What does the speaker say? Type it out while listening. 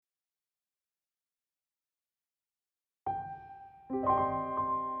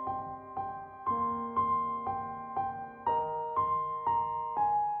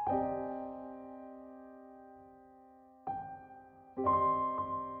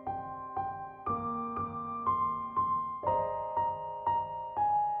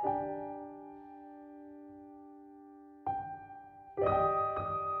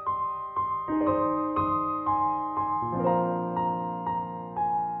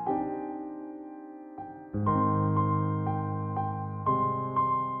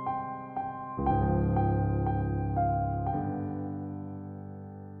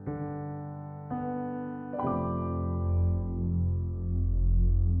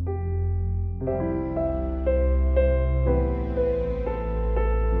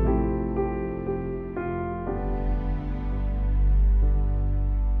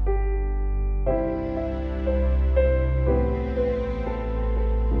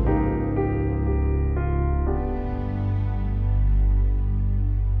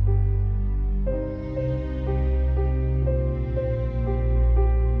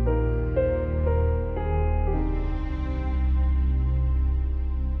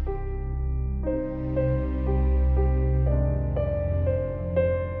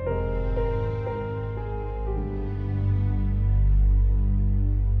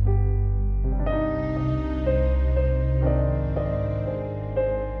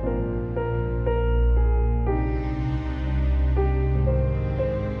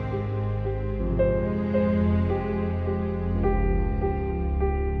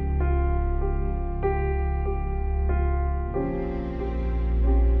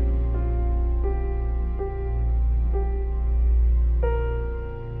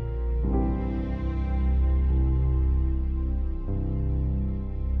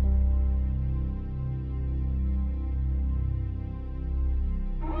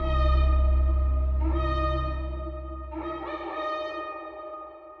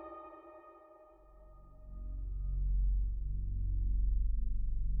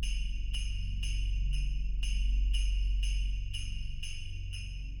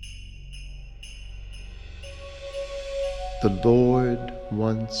The Lord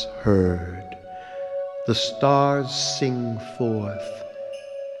once heard the stars sing forth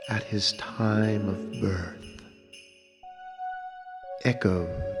at his time of birth,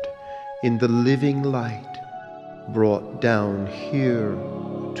 echoed in the living light brought down here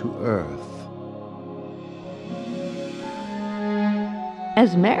to earth.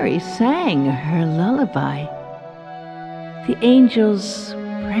 As Mary sang her lullaby, the angels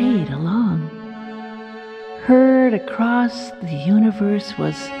prayed along. Heard across the universe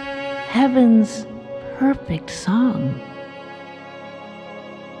was heaven's perfect song.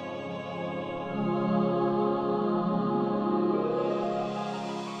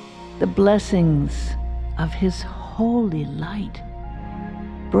 The blessings of his holy light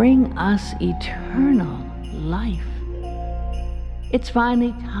bring us eternal life. It's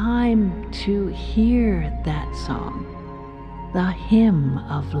finally time to hear that song, the hymn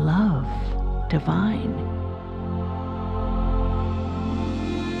of love divine.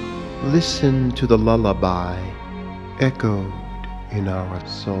 Listen to the lullaby echoed in our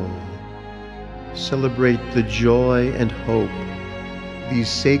soul. Celebrate the joy and hope these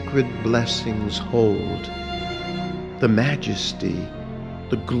sacred blessings hold. The majesty,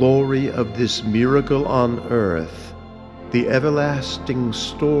 the glory of this miracle on earth, the everlasting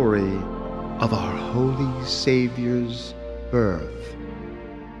story of our holy Savior's birth.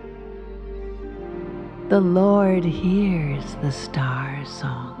 The Lord hears the star's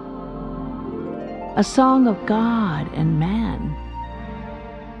song, a song of God and man,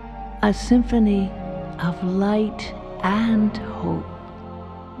 a symphony of light and hope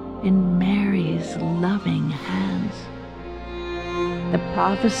in Mary's loving hands. The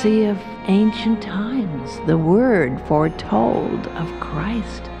prophecy of ancient times, the word foretold of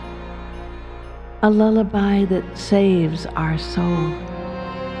Christ, a lullaby that saves our soul,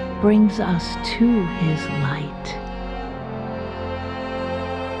 brings us to his light.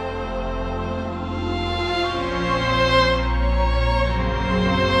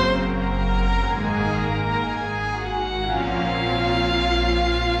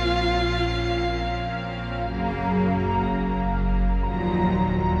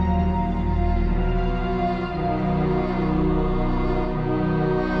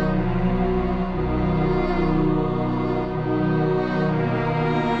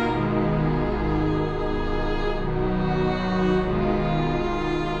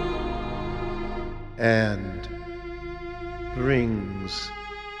 And brings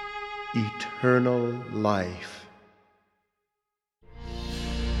eternal life.